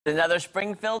Another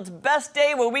Springfield's Best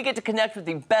Day where we get to connect with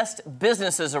the best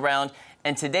businesses around.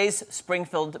 And today's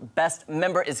Springfield Best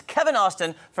member is Kevin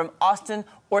Austin from Austin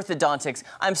Orthodontics.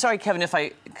 I'm sorry, Kevin,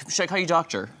 should I call you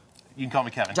doctor? You can call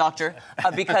me Kevin. Doctor,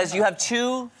 because you have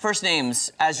two first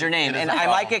names as your name. And I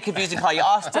might get confused and call you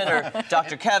Austin or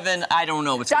Dr. Kevin. I don't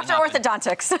know what's Dr.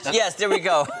 Orthodontics. Yes, there we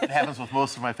go. It happens with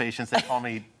most of my patients. They call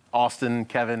me Austin,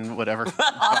 Kevin, whatever.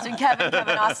 Austin, Kevin,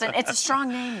 Kevin, Austin. It's a strong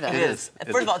name, though. It is.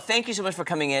 First of all, thank you so much for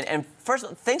coming in. And first,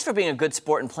 thanks for being a good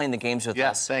sport and playing the games with us.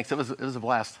 Yes, thanks. It was a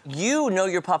blast. You know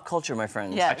your pop culture, my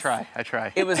friend. Yes. I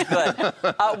try. It was good.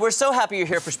 We're so happy you're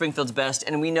here for Springfield's Best,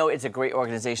 and we know it's a great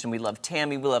organization. We love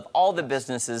Tammy. We love all the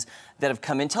businesses that have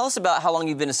come in. Tell us about how long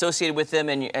you've been associated with them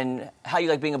and how you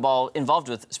like being involved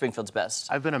with Springfield's Best.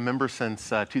 I've been a member since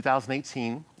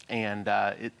 2018. And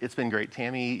it's been great.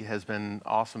 Tammy has been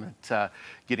awesome at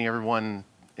getting everyone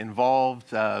involved.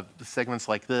 The segments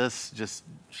like this,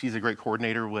 she's a great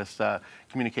coordinator with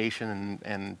communication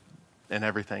and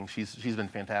everything. She's been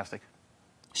fantastic.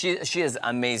 She is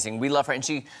amazing. We love her,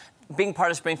 and being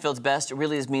part of Springfield's Best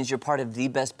really means you're part of the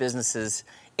best businesses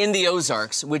in the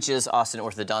Ozarks, which is Austin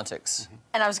Orthodontics. Mm-hmm.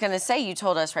 And I was going to say, you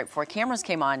told us right before cameras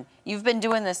came on, you've been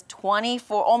doing this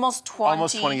almost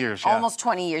 20 years. Yeah. Almost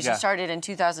 20 years. Yeah. You started in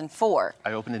 2004.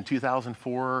 I opened in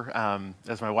 2004,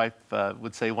 as my wife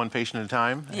would say, one patient at a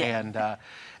time. Yeah. And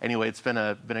anyway, it's been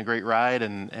a great ride,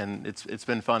 and it's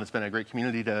been fun. It's been a great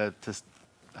community to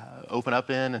open up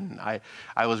in, and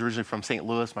I was originally from St.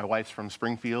 Louis. My wife's from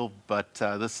Springfield, but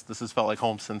this has felt like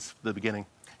home since the beginning.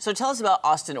 So tell us about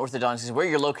Austin Orthodontics, where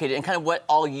you're located, and kind of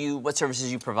what services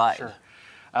you provide. Sure.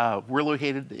 We're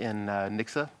located in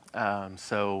Nixa,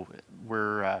 so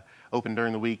we're open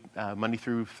during the week, Monday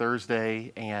through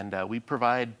Thursday, and we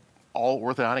provide all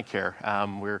orthodontic care.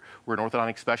 We're an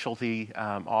orthodontic specialty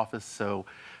office, so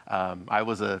I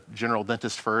was a general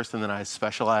dentist first, and then I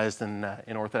specialized in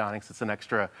orthodontics. It's an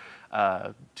extra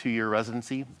 2-year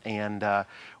residency, and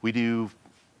we do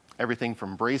everything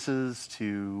from braces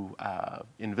to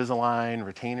Invisalign,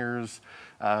 retainers,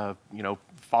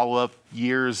 follow-up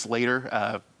years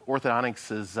later.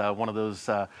 Orthodontics is one of those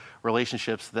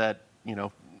relationships that,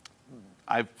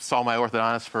 I saw my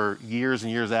orthodontist for years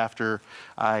and years after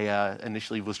I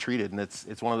initially was treated, and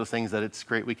it's one of those things that it's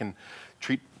great. We can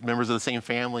treat members of the same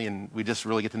family, and we just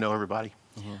really get to know everybody.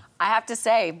 Mm-hmm. I have to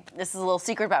say, this is a little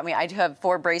secret about me. I do have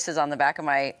 4 braces on the back of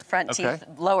my front teeth,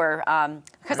 lower,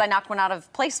 because I knocked one out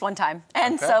of place one time,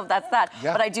 and so that's that.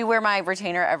 Yeah. But I do wear my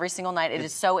retainer every single night. It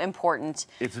is so important.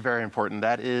 It's very important.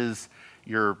 That is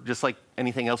just like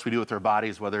anything else we do with our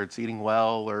bodies, whether it's eating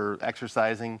well or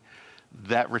exercising.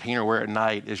 That retainer wear at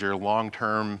night is your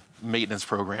long-term maintenance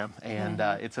program, and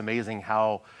it's amazing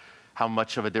how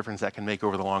much of a difference that can make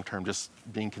over the long term, just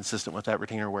being consistent with that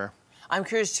retainer wear. I'm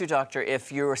curious too, doctor,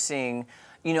 if you're seeing,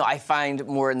 I find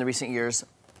more in the recent years,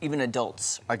 even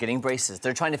adults are getting braces.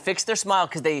 They're trying to fix their smile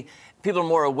because people are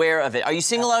more aware of it. Are you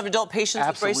seeing a lot of adult patients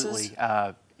with braces?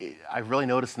 Absolutely. I've really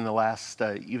noticed in the last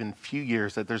even few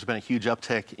years that there's been a huge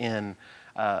uptick in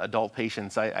adult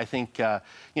patients. I think, and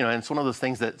it's one of those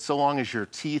things that so long as your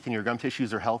teeth and your gum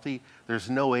tissues are healthy, there's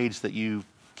no age that you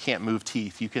can't move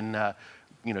teeth. You can,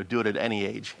 do it at any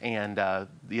age. And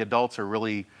the adults are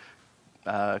really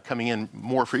coming in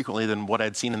more frequently than what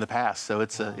I'd seen in the past. So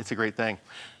it's a great thing.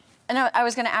 And I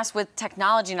was going to ask, with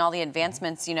technology and all the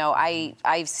advancements,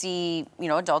 I see,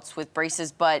 adults with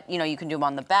braces, but, you can do them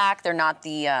on the back. They're not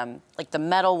the, like the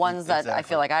metal ones that I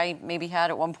feel like I maybe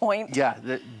had at one point. Yeah,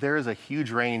 there is a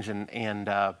huge range, and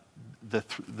the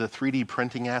 3D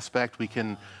printing aspect. We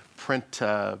can print,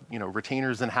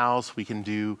 retainers in-house. We can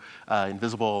do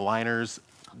invisible aligners.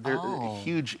 There's a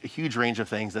huge range of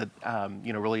things that,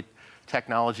 really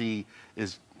technology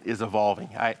is evolving.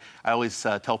 I always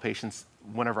tell patients,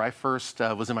 whenever I first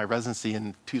was in my residency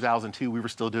in 2002, we were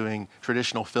still doing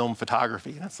traditional film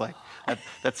photography. And it's like,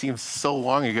 that seems so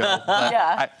long ago.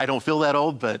 Yeah. I don't feel that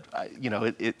old, but,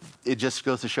 it just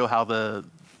goes to show how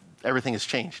everything has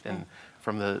changed. And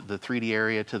from the 3D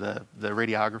area to the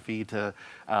radiography to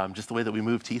just the way that we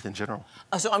move teeth in general.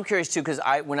 So I'm curious too, because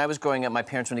when I was growing up, my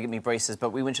parents wanted to get me braces, but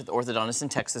we went to the orthodontist in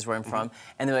Texas, where I'm from,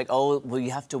 and they're like, oh, well,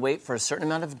 you have to wait for a certain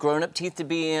amount of grown-up teeth to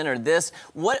be in, or this.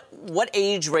 What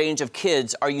age range of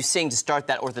kids are you seeing to start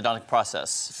that orthodontic process?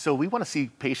 So we want to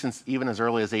see patients even as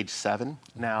early as age 7.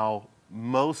 Now,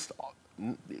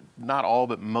 not all,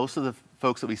 but most of the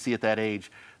folks that we see at that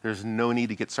age, there's no need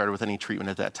to get started with any treatment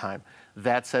at that time.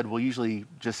 That said, we'll usually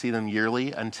just see them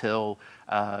yearly until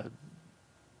a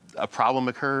problem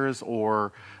occurs,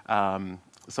 or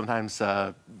sometimes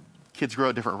kids grow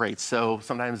at different rates. So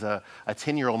sometimes a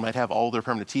 10-year-old might have all their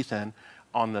permanent teeth in.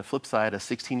 On the flip side, a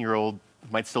 16-year-old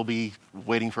might still be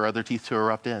waiting for other teeth to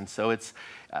erupt in. So it's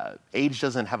age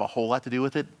doesn't have a whole lot to do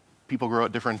with it. People grow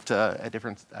at different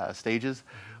stages,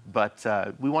 but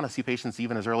we want to see patients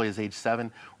even as early as age 7.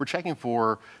 We're checking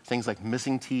for things like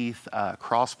missing teeth,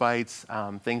 cross bites,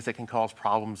 things that can cause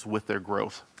problems with their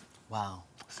growth. Wow.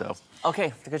 So.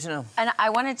 Okay, good to know. And I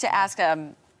wanted to ask,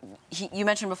 you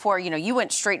mentioned before, you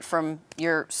went straight from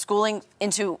your schooling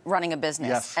into running a business.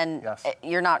 Yes, and yes.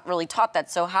 You're not really taught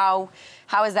that. So how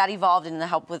has that evolved in the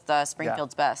help with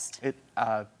Springfield's Best?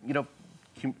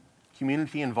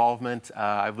 Community involvement.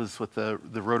 I was with the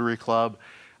Rotary Club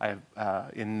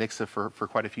in Nixa for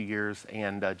quite a few years,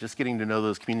 and just getting to know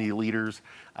those community leaders.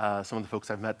 Some of the folks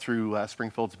I've met through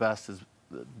Springfield's Best,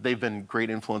 they've been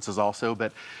great influences also,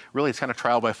 but really it's kind of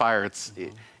trial by fire.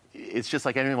 It's just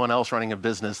like anyone else running a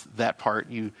business. That part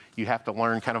you have to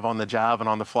learn kind of on the job and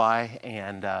on the fly,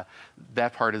 and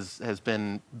that part has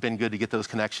been good to get those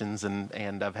connections,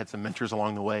 and I've had some mentors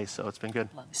along the way, so it's been good.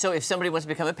 So if somebody wants to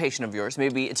become a patient of yours,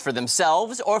 maybe it's for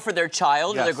themselves or for their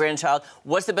child or their grandchild,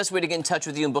 what's the best way to get in touch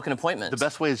with you and book an appointment? The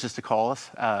best way is just to call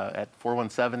us at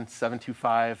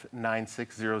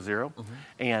 417-725-9600,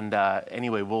 and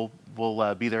anyway, we'll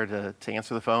be there to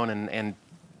answer the phone, and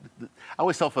I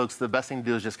always tell folks the best thing to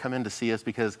do is just come in to see us,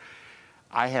 because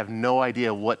I have no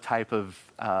idea what type of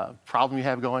problem you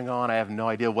have going on. I have no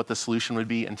idea what the solution would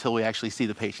be until we actually see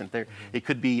the patient. It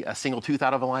could be a single tooth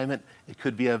out of alignment. It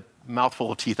could be a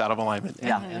mouthful of teeth out of alignment.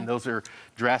 And those are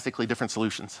drastically different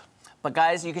solutions. But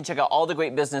guys, you can check out all the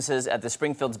great businesses at the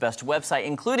Springfield's Best website,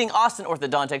 including Austin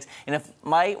Orthodontics. And if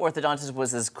my orthodontist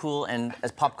was as cool and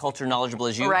as pop culture knowledgeable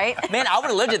as you, right? Man, I would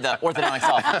have lived at the orthodontics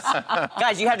office.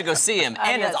 Guys, you have to go see him.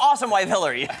 And his awesome wife,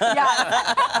 Hillary.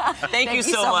 Yeah. Thank you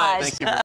so much. Thank you.